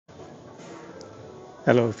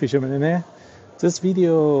Hello, Fisherman. This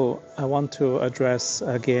video, I want to address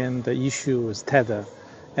again the issue with Tether.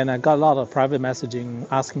 And I got a lot of private messaging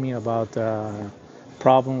asking me about the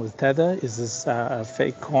problem with Tether. Is this a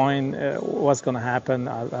fake coin? What's going to happen?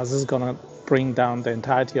 Is this going to bring down the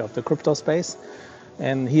entirety of the crypto space?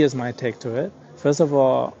 And here's my take to it. First of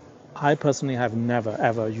all, I personally have never,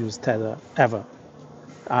 ever used Tether, ever.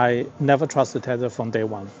 I never trusted Tether from day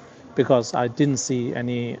one because I didn't see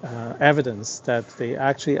any evidence that they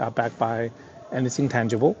actually are backed by anything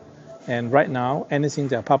tangible. And right now, anything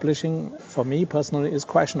they're publishing, for me personally, is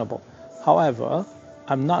questionable. However,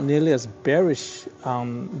 I'm not nearly as bearish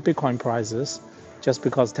on Bitcoin prices just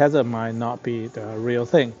because Tether might not be the real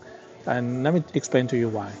thing. And let me explain to you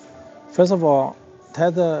why. First of all,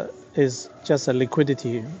 Tether is just a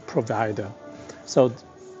liquidity provider. So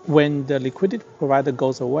when the liquidity provider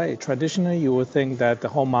goes away, traditionally you would think that the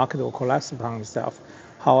whole market will collapse upon itself.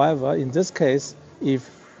 However, in this case, if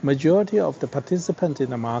majority of the participants in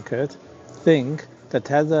the market think that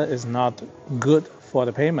Tether is not good for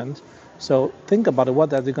the payment, so think about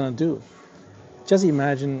what are they going to do. Just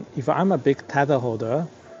imagine if I'm a big Tether holder,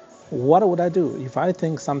 what would I do? If I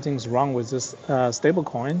think something's wrong with this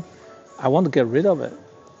stablecoin, I want to get rid of it.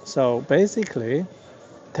 So basically,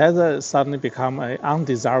 Tether suddenly become an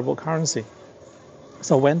undesirable currency.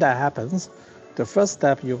 So when that happens, the first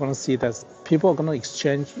step you're going to see that people are going to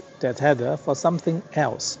exchange their Tether for something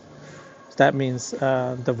else. That means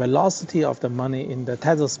the velocity of the money in the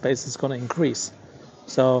Tether space is going to increase.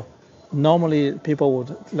 So normally people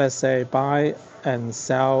would, let's say, buy and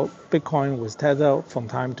sell Bitcoin with Tether from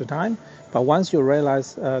time to time. But once you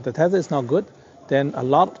realize the Tether is not good, then a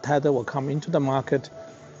lot of Tether will come into the market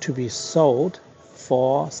to be sold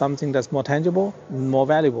for something that's more tangible, more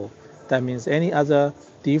valuable. That means any other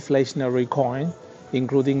deflationary coin,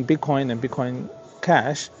 including Bitcoin and Bitcoin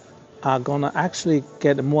Cash, are going to actually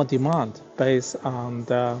get more demand based on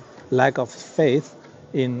the lack of faith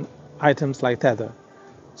in items like Tether.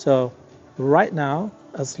 So right now,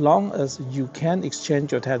 as long as you can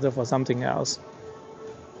exchange your Tether for something else,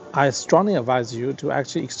 I strongly advise you to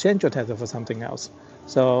actually exchange your Tether for something else.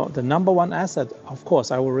 So the number one asset, of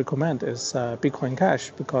course, I will recommend is Bitcoin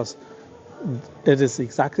Cash because it is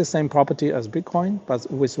exactly the same property as Bitcoin, but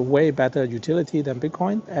with way better utility than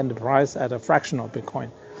Bitcoin and the price at a fraction of Bitcoin.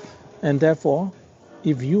 And therefore,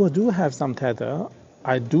 if you do have some Tether,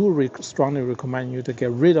 I do strongly recommend you to get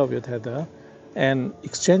rid of your Tether and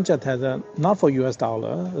exchange your Tether, not for US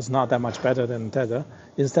dollar, it's not that much better than Tether,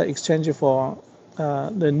 instead exchange it for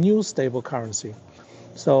the new stable currency.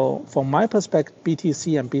 So from my perspective,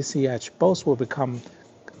 BTC and BCH both will become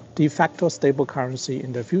de facto stable currency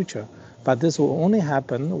in the future. But this will only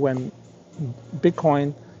happen when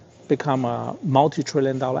Bitcoin become a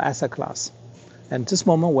multi-trillion dollar asset class. And this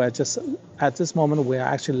moment we're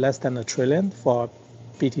actually less than $1 trillion for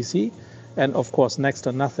BTC, and of course next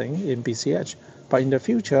to nothing in BCH. But in the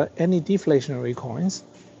future, any deflationary coins,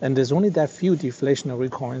 and there's only that few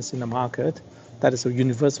deflationary coins in the market that is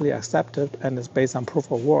universally accepted and is based on proof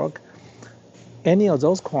of work, any of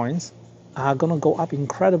those coins are going to go up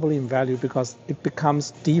incredibly in value because it becomes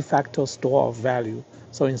de facto store of value.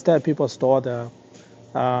 So instead people store the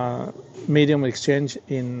medium exchange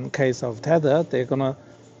in case of Tether, they're going to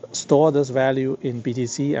store this value in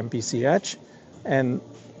BTC and BCH. And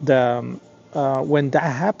when that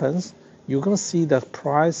happens, you're going to see the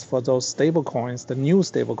price for those stable coins, the new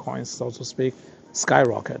stable coins, so to speak,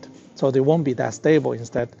 skyrocket. So they won't be that stable.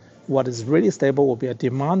 Instead, what is really stable will be a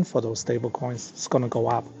demand for those stable coins. It's going to go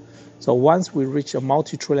up. So once we reach a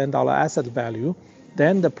multi-trillion dollar asset value,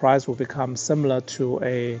 then the price will become similar to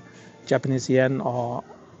a Japanese yen or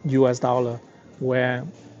US dollar, where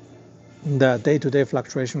the day-to-day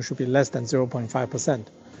fluctuation should be less than 0.5%.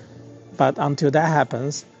 But until that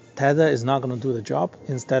happens, Tether is not going to do the job.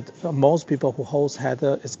 Instead, most people who hold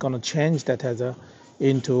Tether is going to change that Tether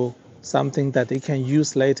into something that they can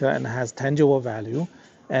use later and has tangible value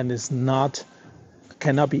and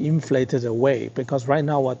cannot be inflated away. Because right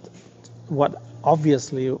now what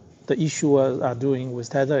obviously the issuers are doing with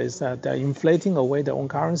Tether is that they're inflating away their own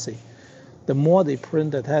currency. The more they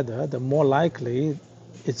print the Tether, the more likely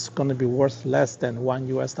it's going to be worth less than $1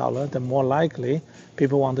 US, the more likely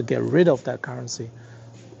people want to get rid of that currency.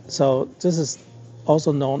 So this is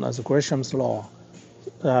also known as Gresham's law.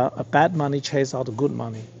 A bad money chases out good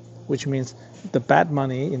money, which means the bad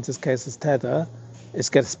money, in this case is Tether, is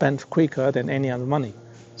gets spent quicker than any other money.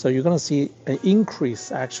 So you're going to see an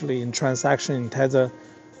increase actually in transaction in Tether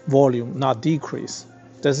volume, not decrease.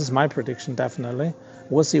 This is my prediction, definitely.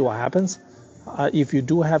 We'll see what happens. If you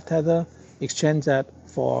do have Tether, exchange that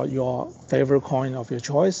for your favorite coin of your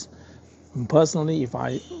choice. Personally, if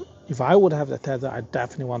I would have the Tether, I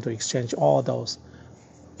definitely want to exchange all those,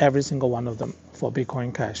 every single one of them, for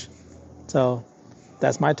Bitcoin Cash. So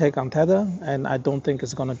that's my take on Tether, and I don't think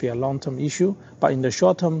it's going to be a long-term issue, but in the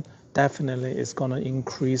short term, definitely it's going to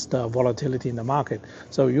increase the volatility in the market.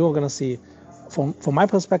 So you're going to see, from my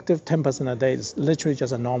perspective, 10% a day is literally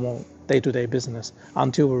just a normal day-to-day business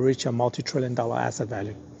until we reach a multi-trillion-dollar asset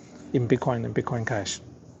value in Bitcoin and Bitcoin Cash.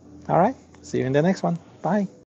 All right, see you in the next one. Bye.